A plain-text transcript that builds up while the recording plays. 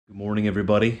Good morning,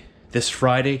 everybody. This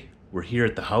Friday, we're here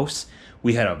at the house.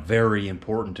 We had a very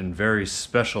important and very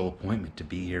special appointment to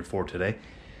be here for today.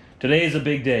 Today is a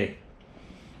big day.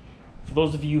 For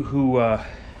those of you who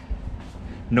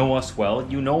know us well,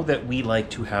 you know that we like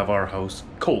to have our house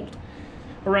cold,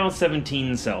 around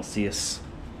 17 Celsius,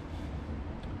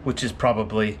 which is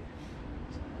probably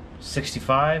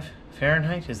 65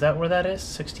 Fahrenheit. Is that where that is?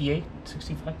 68,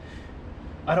 65?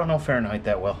 I don't know Fahrenheit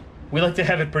that well. We like to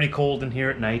have it pretty cold in here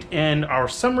at night, and our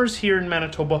summers here in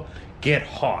Manitoba get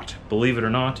hot. Believe it or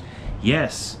not,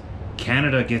 yes,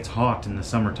 Canada gets hot in the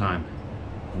summertime.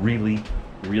 Really,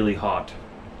 really hot.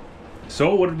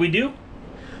 So what did we do?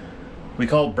 We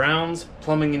called Brown's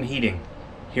Plumbing and Heating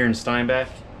here in Steinbach,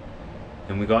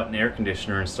 and we got an air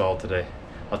conditioner installed today.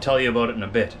 I'll tell you about it in a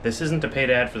bit. This isn't a paid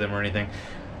ad for them or anything,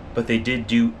 but they did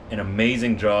do an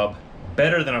amazing job,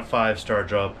 better than a 5-star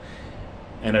job.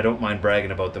 And I don't mind bragging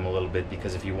about them a little bit,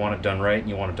 because if you want it done right and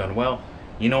you want it done well,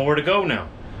 you know where to go now.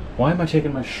 Why am I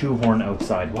taking my shoehorn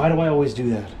outside? Why do I always do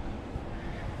that?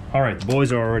 All right, the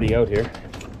boys are already out here.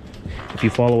 If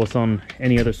you follow us on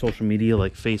any other social media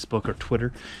like Facebook or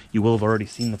Twitter, you will have already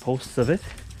seen the posts of it.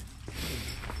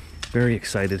 Very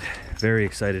excited, very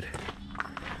excited.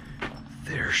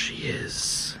 There she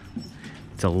is.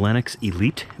 It's a Lennox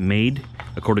Elite, made,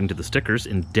 according to the stickers,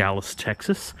 in Dallas,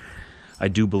 Texas. I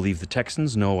do believe the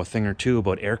Texans know a thing or two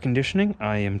about air conditioning.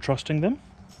 I am trusting them.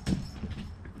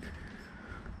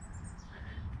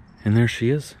 And there she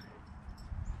is.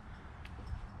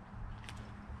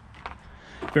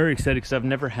 Very excited because I've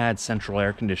never had central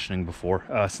air conditioning before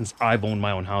since I've owned my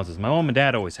own houses. My mom and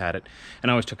dad always had it, and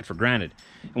I always took it for granted.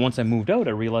 And once I moved out,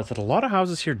 I realized that a lot of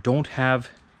houses here don't have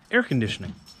air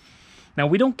conditioning. Now,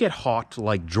 we don't get hot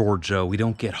like Georgia. We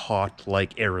don't get hot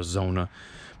like Arizona.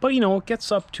 But, you know, it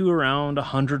gets up to around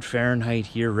 100 Fahrenheit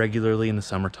here regularly in the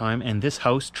summertime, and this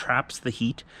house traps the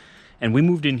heat. And we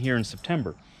moved in here in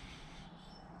September,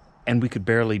 and we could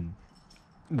barely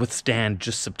withstand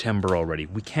just September already.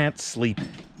 We can't sleep.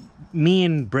 Me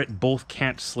and Britt both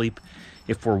can't sleep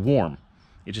if we're warm.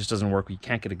 It just doesn't work. We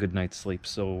can't get a good night's sleep.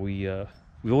 So we've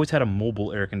always had a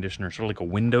mobile air conditioner, sort of like a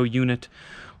window unit,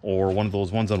 or one of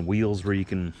those ones on wheels where you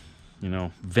can, you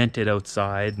know, vent it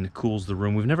outside and it cools the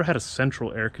room. We've never had a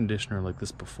central air conditioner like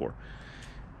this before.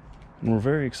 And we're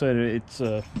very excited.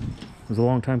 It was a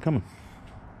long time coming.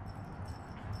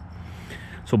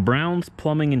 So Brown's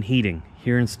Plumbing and Heating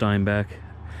here in Steinbach.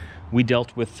 We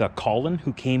dealt with Colin,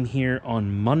 who came here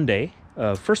on Monday.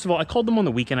 First of all, I called them on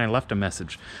the weekend. I left a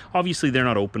message. Obviously, they're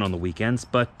not open on the weekends,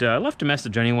 but I left a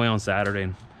message anyway on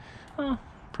Saturday. And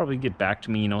probably get back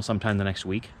to me, you know, sometime the next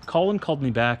week. Colin called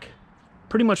me back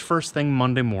pretty much first thing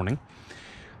Monday morning,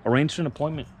 arranged an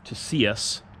appointment to see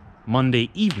us Monday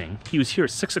evening. He was here at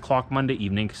 6 o'clock Monday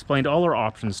evening, explained all our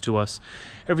options to us,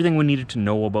 everything we needed to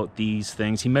know about these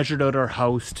things. He measured out our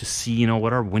house to see, you know,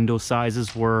 what our window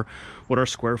sizes were, what our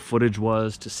square footage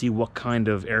was, to see what kind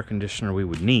of air conditioner we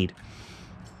would need.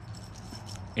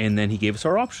 And then he gave us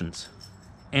our options.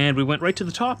 And we went right to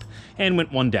the top and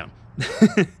went one down,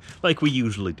 like we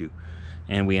usually do.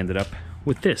 And we ended up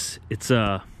with this. It's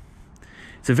a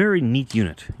very neat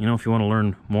unit. You know, if you want to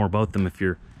learn more about them, if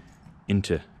you're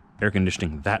into air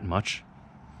conditioning that much,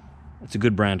 it's a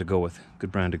good brand to go with.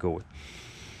 Good brand to go with.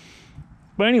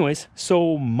 But anyways,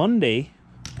 so Monday,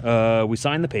 we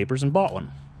signed the papers and bought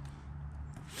one.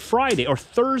 Friday or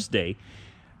Thursday,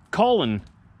 Colin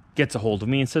gets a hold of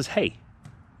me and says, hey,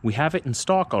 we have it in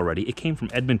stock already. It came from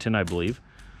Edmonton, I believe.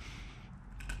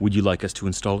 Would you like us to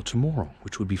install it tomorrow,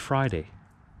 which would be Friday?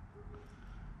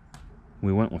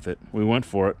 We went with it. We went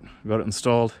for it. Got it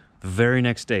installed the very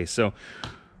next day. So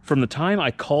from the time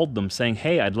I called them saying,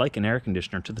 hey, I'd like an air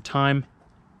conditioner, to the time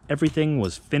everything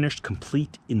was finished,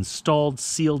 complete, installed,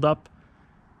 sealed up,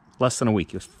 less than a week.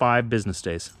 It was 5 business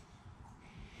days.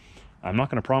 I'm not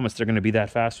going to promise they're going to be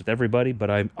that fast with everybody, but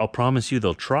I'll promise you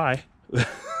they'll try.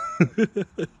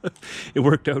 It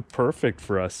worked out perfect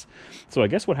for us. So I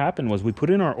guess what happened was we put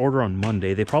in our order on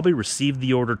Monday. They probably received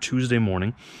the order Tuesday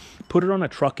morning, put it on a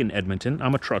truck in Edmonton.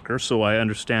 I'm a trucker, so I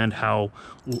understand how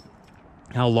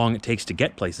long it takes to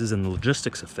get places and the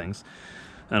logistics of things.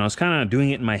 And I was kind of doing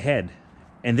it in my head.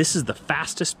 And this is the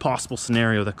fastest possible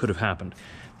scenario that could have happened.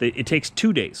 It takes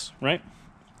 2 days, right?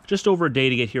 Just over a day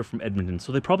to get here from Edmonton.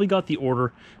 So they probably got the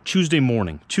order Tuesday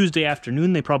morning. Tuesday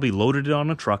afternoon, they probably loaded it on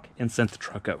a truck and sent the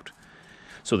truck out.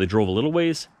 So they drove a little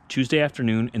ways Tuesday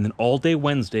afternoon, and then all day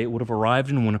Wednesday, it would have arrived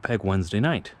in Winnipeg Wednesday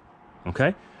night.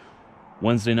 Okay?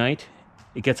 Wednesday night,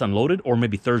 it gets unloaded, or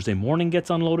maybe Thursday morning gets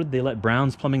unloaded. They let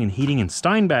Brown's Plumbing and Heating in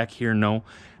Steinbach here know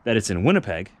that it's in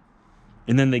Winnipeg.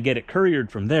 And then they get it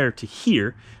couriered from there to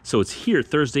here. So it's here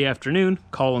Thursday afternoon.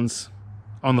 Colin's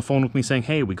on the phone with me saying,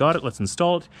 hey, we got it, let's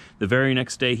install it. The very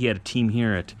next day, he had a team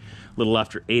here at a little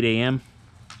after 8 a.m.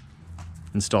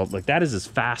 installed. Like, that is as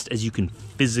fast as you can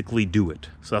physically do it.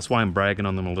 So that's why I'm bragging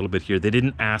on them a little bit here. They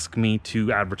didn't ask me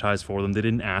to advertise for them. They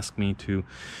didn't ask me to,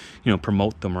 you know,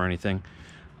 promote them or anything.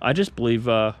 I just believe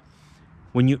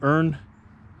when you earn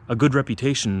a good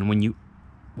reputation, when you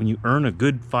earn a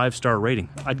good 5-star rating,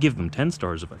 I'd give them 10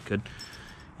 stars if I could.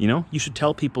 You know, you should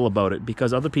tell people about it,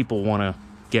 because other people want to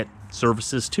get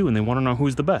services too, and they want to know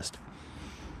who's the best.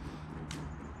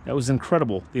 That was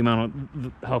incredible, the amount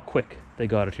of how quick they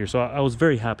got it here. So I was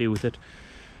very happy with it.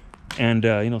 And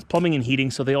you know, it's plumbing and heating,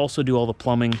 so they also do all the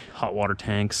plumbing, hot water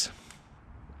tanks.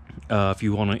 If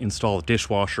you want to install a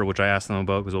dishwasher, which I asked them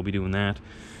about, because we'll be doing that.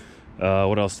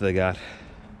 What else do they got?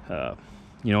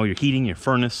 You know, your heating, your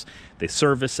furnace. They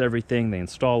service everything, they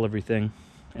install everything,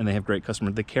 and they have great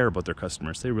customers. They care about their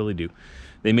customers, they really do.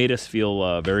 They made us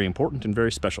feel very important and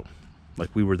very special, like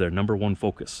we were their #1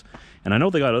 focus. And I know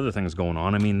they got other things going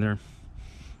on. I mean, they're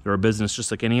a business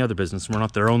just like any other business. We're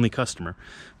not their only customer.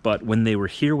 But when they were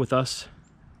here with us,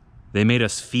 they made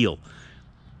us feel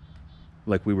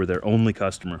like we were their only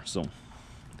customer. So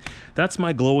that's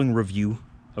my glowing review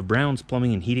of Brown's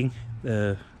Plumbing and Heating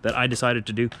that I decided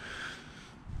to do.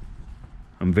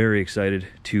 I'm very excited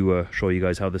to show you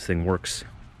guys how this thing works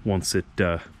once it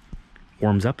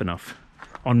warms up enough.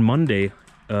 On Monday,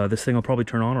 this thing will probably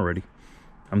turn on already.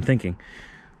 I'm thinking,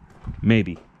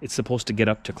 maybe. It's supposed to get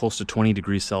up to close to 20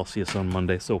 degrees Celsius on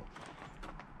Monday, so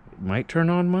it might turn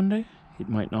on Monday, it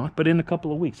might not, but in a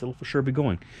couple of weeks, it'll for sure be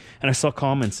going. And I saw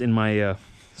comments in my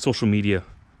social media,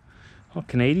 oh,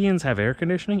 Canadians have air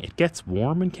conditioning? It gets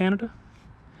warm in Canada?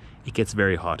 It gets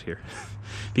very hot here.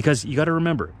 Because you got to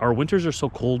remember, our winters are so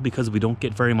cold because we don't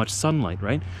get very much sunlight,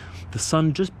 right? The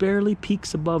sun just barely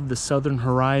peaks above the southern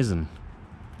horizon.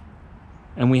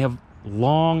 And we have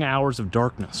long hours of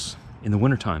darkness in the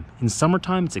wintertime. In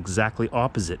summertime, it's exactly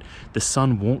opposite. The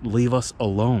sun won't leave us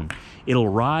alone. It'll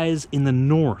rise in the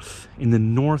north, in the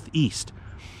northeast.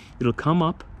 It'll come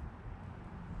up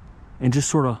and just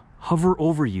sort of hover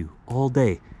over you all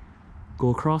day. Go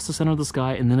across the center of the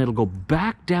sky, and then it'll go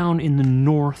back down in the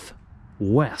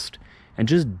northwest and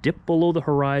just dip below the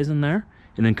horizon there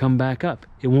and then come back up.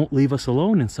 It won't leave us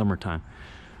alone in summertime.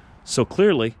 So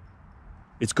clearly,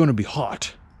 it's going to be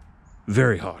hot.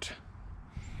 Very hot.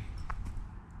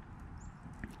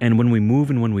 And when we move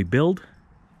and when we build,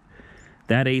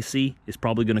 that AC is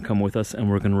probably going to come with us, and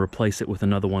we're going to replace it with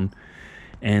another one.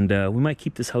 And we might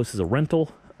keep this house as a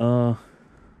rental.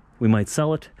 We might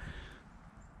sell it.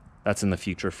 That's in the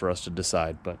future for us to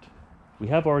decide. But we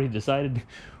have already decided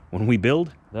when we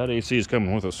build, that AC is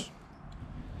coming with us.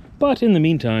 But in the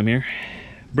meantime here,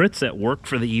 Britt's at work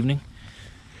for the evening.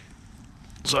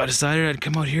 So I decided I'd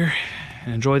come out here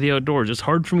and enjoy the outdoors. It's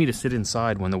hard for me to sit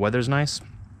inside when the weather's nice,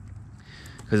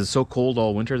 because it's so cold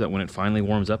all winter that when it finally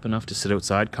warms up enough to sit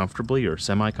outside comfortably or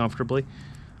semi-comfortably,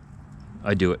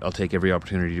 I do it. I'll take every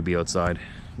opportunity to be outside.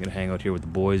 I'm gonna hang out here with the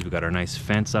boys. We got our nice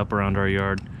fence up around our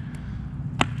yard.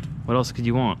 What else could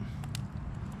you want,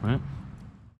 right?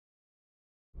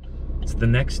 It's the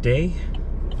next day.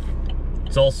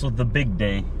 It's also the big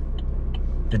day.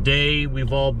 The day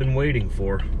we've all been waiting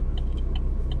for.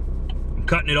 I'm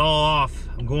cutting it all off.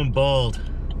 I'm going bald.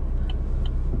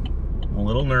 I'm a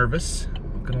little nervous,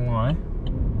 not gonna lie.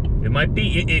 It might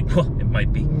be,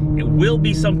 it will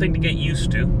be something to get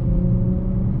used to.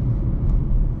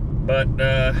 But,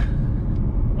 I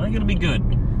think it'll be good.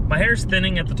 My hair's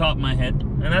thinning at the top of my head,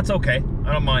 and that's okay.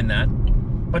 I don't mind that.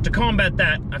 But to combat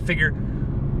that, I figure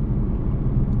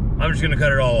I'm just gonna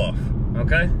cut it all off,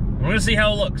 okay? We're gonna see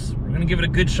how it looks. We're gonna give it a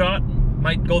good shot.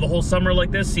 Might go the whole summer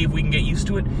like this, see if we can get used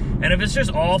to it. And if it's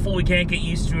just awful, we can't get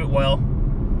used to it, well,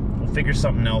 we'll figure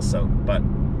something else out. But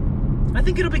I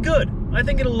think it'll be good. I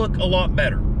think it'll look a lot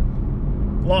better.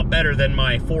 A lot better than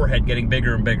my forehead getting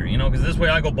bigger and bigger, you know, because this way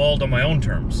I go bald on my own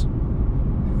terms.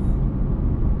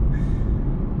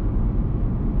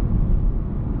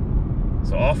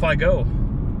 So off I go.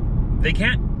 They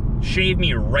can't shave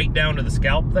me right down to the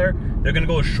scalp there. They're gonna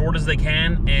go as short as they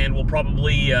can, and we'll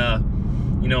probably,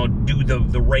 you know, do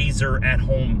the razor at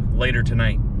home later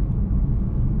tonight.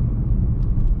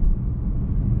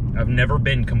 I've never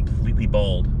been completely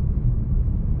bald.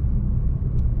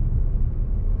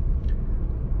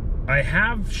 I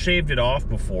have shaved it off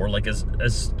before, like as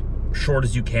short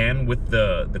as you can with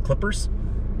the clippers,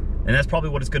 and that's probably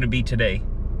what it's gonna be today.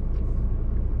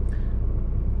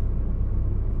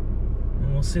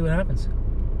 We'll see what happens.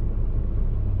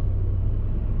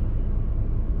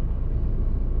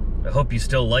 I hope you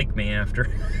still like me after.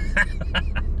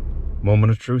 Moment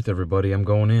of truth, everybody. I'm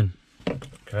going in.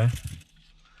 Okay?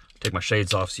 Take my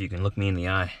shades off so you can look me in the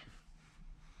eye.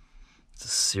 It's a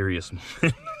serious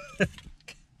moment.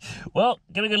 Well,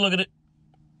 get a good look at it.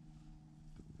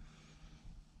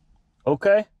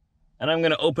 Okay. And I'm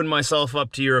going to open myself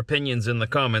up to your opinions in the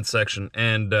comments section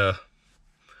and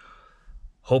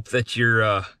hope that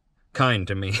you're kind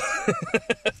to me.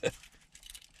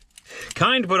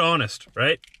 Kind but honest,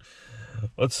 right?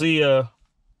 Let's see what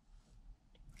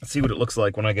it looks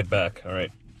like when I get back. All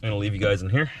right, I'm going to leave you guys in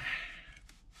here.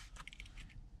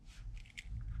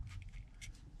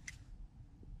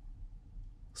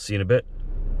 See you in a bit.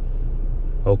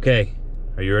 Okay,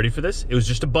 are you ready for this? It was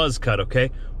just a buzz cut,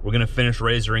 okay? We're gonna finish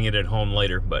razoring it at home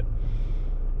later, but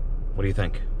what do you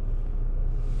think?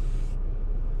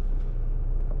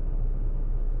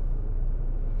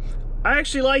 I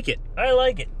actually like it. I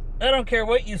like it. I don't care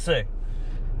what you say.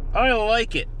 I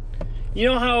like it. You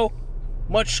know how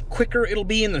much quicker it'll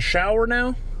be in the shower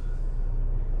now?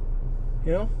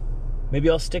 You know? Maybe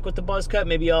I'll stick with the buzz cut.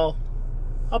 Maybe I'll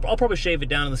probably shave it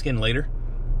down in the skin later.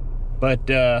 But,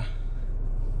 I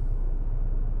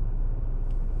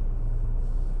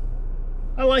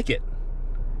like it.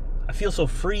 I feel so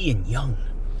free and young.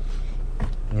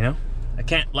 You know? I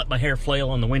can't let my hair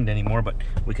flail in the wind anymore, but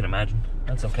we can imagine.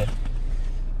 That's okay.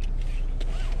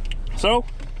 So,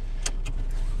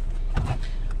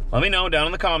 let me know down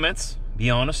in the comments.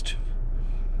 Be honest.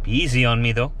 Be easy on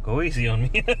me, though. Go easy on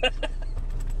me.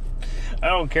 I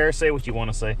don't care. Say what you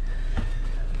want to say.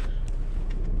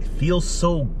 It feels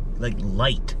so, like,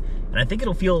 light. And I think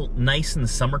it'll feel nice in the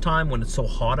summertime when it's so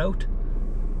hot out.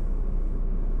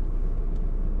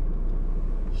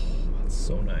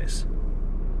 So nice.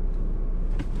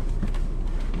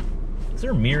 Is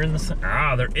there a mirror in this?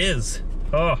 Ah, there is.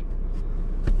 Oh.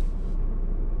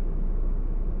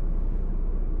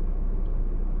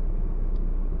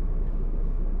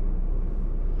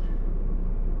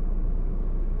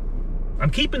 I'm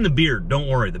keeping the beard. Don't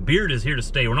worry. The beard is here to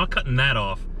stay. We're not cutting that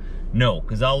off. No,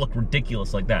 because I'll look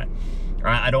ridiculous like that.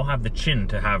 I don't have the chin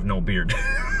to have no beard.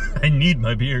 I need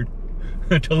my beard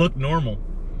to look normal.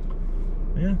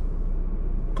 Yeah.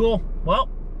 Cool. Well,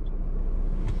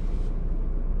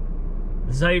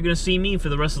 this is how you're going to see me for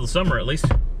the rest of the summer, at least.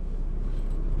 See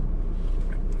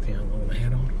how long I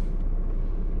had on.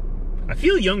 I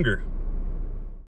feel younger.